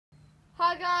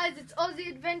Hi guys, it's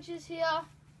Aussie Adventures here,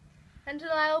 and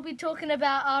today I'll be talking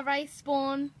about our wraith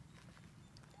spawn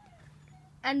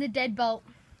and the deadbolt.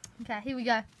 Okay, here we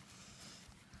go.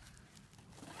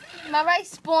 My wraith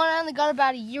spawn I only got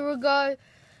about a year ago.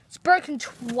 It's broken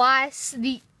twice.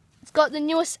 It's got the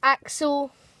newest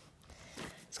axial.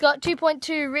 It's got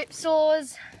 2.2 rip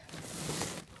saws,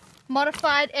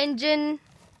 modified engine,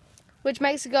 which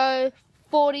makes it go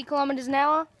 40 kilometers an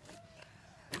hour.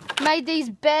 Made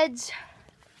these beds,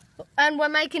 and we're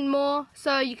making more,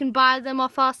 so you can buy them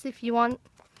off us if you want.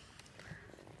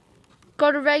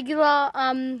 Got a regular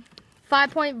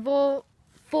 5.4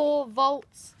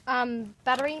 volts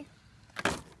battery,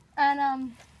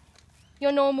 and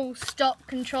your normal stock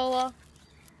controller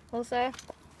also.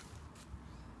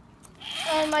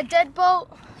 And my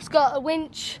deadbolt, it's got a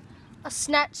winch, a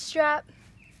snatch strap,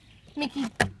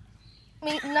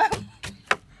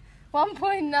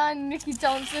 1.9 Mickey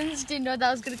Thompsons, didn't know that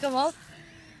was going to come off.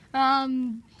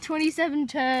 27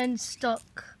 turn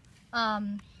stock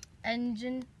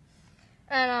engine,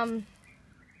 and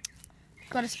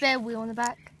got a spare wheel on the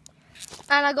back.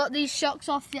 And I got these shocks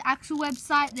off the Axial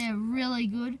website, they're really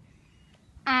good.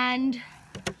 And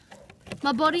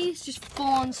my body's just full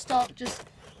on stock, just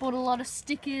bought a lot of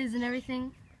stickers and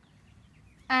everything.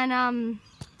 And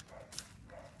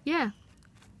yeah.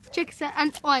 Check this out.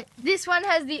 And wait, this one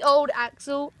has the old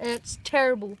axle and it's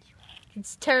terrible.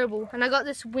 It's terrible. And I got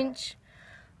this winch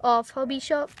off Hobby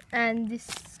Shop, and this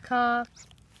car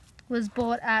was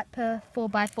bought at per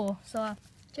 4x4. So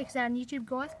check us out on YouTube,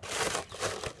 guys.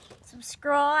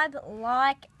 Subscribe,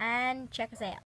 like, and check us out.